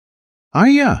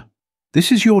Hiya!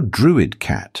 This is your Druid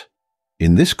cat.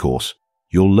 In this course,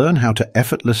 you'll learn how to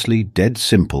effortlessly, dead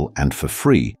simple and for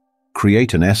free,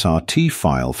 create an SRT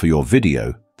file for your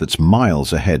video that's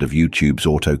miles ahead of YouTube's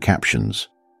auto-captions.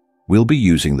 We'll be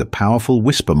using the powerful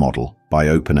Whisper model by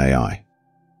OpenAI.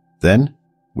 Then,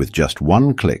 with just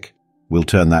one click, we'll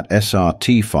turn that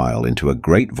SRT file into a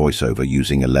great voiceover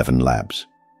using 11 Labs.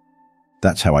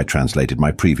 That's how I translated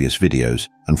my previous videos,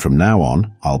 and from now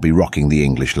on, I'll be rocking the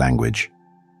English language.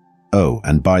 Oh,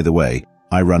 and by the way,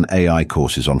 I run AI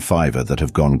courses on Fiverr that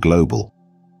have gone global.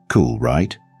 Cool,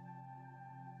 right?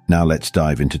 Now let's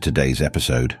dive into today's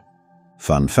episode.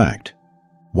 Fun fact: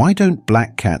 why don't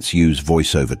black cats use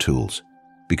voiceover tools?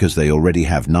 Because they already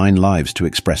have 9 lives to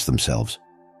express themselves.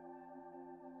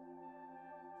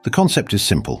 The concept is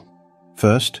simple.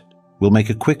 First, we'll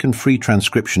make a quick and free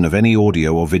transcription of any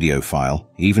audio or video file,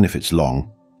 even if it's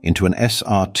long, into an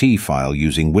SRT file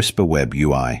using Whisper Web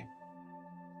UI.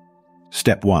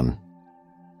 Step 1.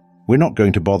 We're not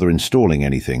going to bother installing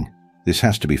anything. This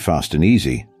has to be fast and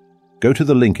easy. Go to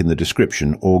the link in the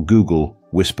description or Google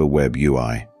Whisper Web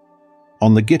UI.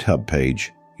 On the GitHub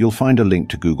page, you'll find a link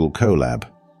to Google Colab.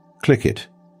 Click it.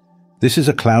 This is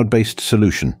a cloud-based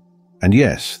solution. And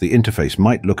yes, the interface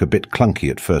might look a bit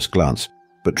clunky at first glance,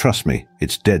 but trust me,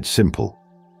 it's dead simple.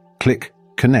 Click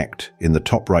Connect in the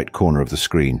top right corner of the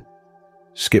screen.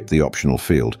 Skip the optional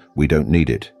field, we don't need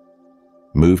it.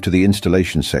 Move to the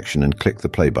installation section and click the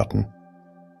play button.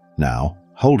 Now,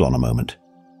 hold on a moment.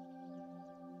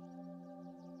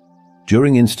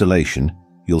 During installation,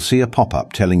 you'll see a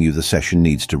pop-up telling you the session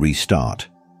needs to restart.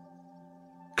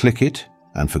 Click it,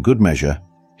 and for good measure,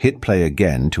 hit play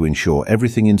again to ensure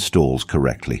everything installs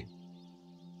correctly.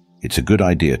 It's a good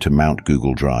idea to mount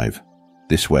Google Drive.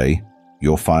 This way,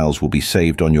 your files will be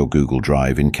saved on your Google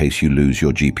Drive in case you lose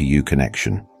your GPU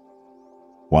connection.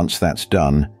 Once that's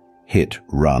done, hit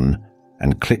Run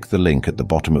and click the link at the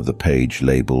bottom of the page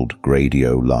labeled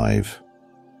Gradio Live.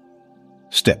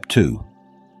 Step 2.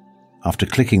 After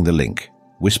clicking the link,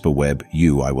 Whisper Web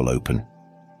UI will open.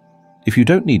 If you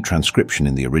don't need transcription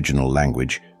in the original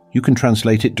language, you can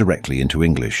translate it directly into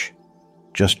English.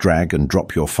 Just drag and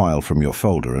drop your file from your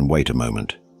folder and wait a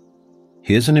moment.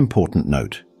 Here's an important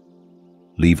note.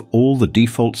 Leave all the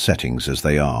default settings as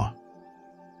they are.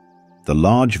 The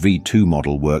large V2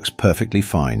 model works perfectly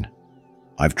fine.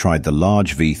 I've tried the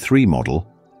large V3 model,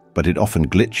 but it often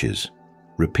glitches,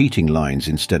 repeating lines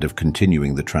instead of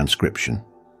continuing the transcription.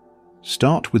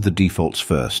 Start with the defaults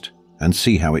first and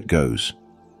see how it goes.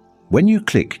 When you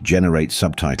click Generate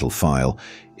Subtitle File,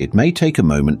 it may take a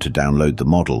moment to download the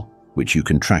model, which you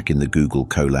can track in the Google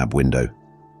Colab window.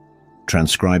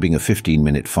 Transcribing a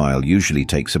 15-minute file usually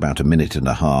takes about a minute and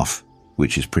a half,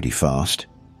 which is pretty fast.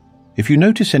 If you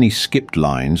notice any skipped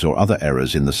lines or other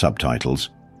errors in the subtitles,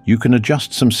 you can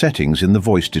adjust some settings in the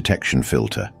voice detection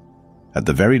filter. At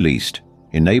the very least,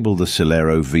 enable the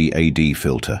Celero VAD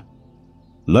filter.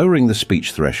 Lowering the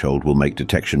speech threshold will make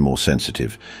detection more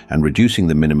sensitive, and reducing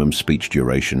the minimum speech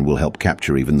duration will help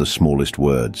capture even the smallest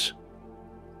words.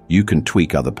 You can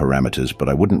tweak other parameters, but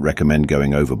I wouldn't recommend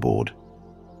going overboard.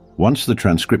 Once the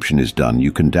transcription is done,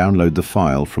 you can download the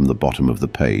file from the bottom of the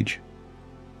page.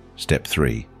 Step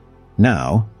 3.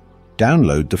 Now,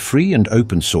 download the free and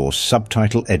open-source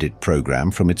Subtitle Edit program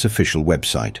from its official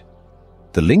website.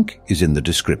 The link is in the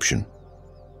description.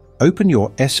 Open your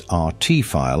SRT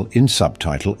file in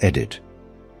Subtitle Edit.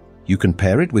 You can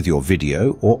pair it with your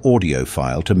video or audio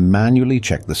file to manually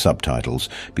check the subtitles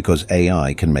because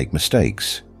AI can make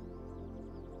mistakes.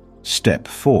 Step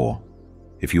 4.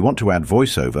 If you want to add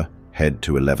voiceover, head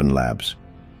to 11 Labs.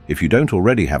 If you don't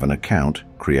already have an account,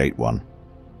 create one.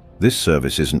 This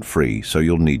service isn't free, so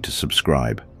you'll need to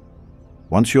subscribe.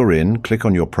 Once you're in, click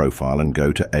on your profile and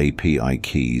go to API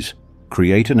Keys.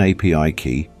 Create an API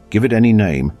key, give it any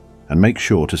name, and make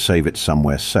sure to save it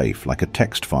somewhere safe, like a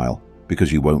text file,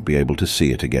 because you won't be able to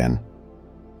see it again.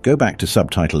 Go back to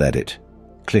Subtitle Edit.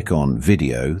 Click on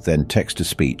Video, then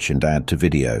Text-to-Speech and add to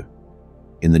Video.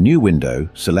 In the new window,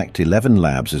 select 11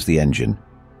 Labs as the engine,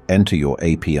 enter your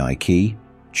API key,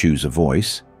 choose a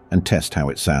voice, and test how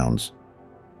it sounds.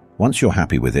 Once you're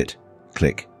happy with it,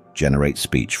 click Generate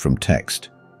Speech from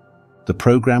Text. The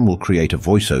program will create a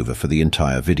voiceover for the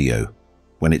entire video.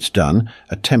 When it's done,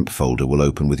 a temp folder will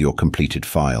open with your completed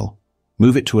file.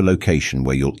 Move it to a location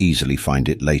where you'll easily find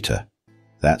it later.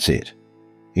 That's it.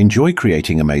 Enjoy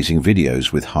creating amazing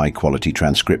videos with high-quality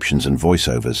transcriptions and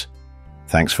voiceovers.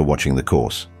 Thanks for watching the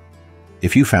course.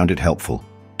 If you found it helpful,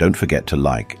 don't forget to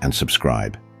like and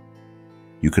subscribe.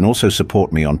 You can also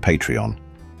support me on Patreon.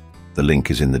 The link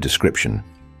is in the description.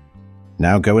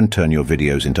 Now go and turn your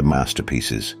videos into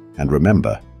masterpieces. And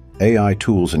remember, AI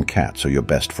tools and cats are your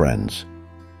best friends.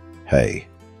 Hey,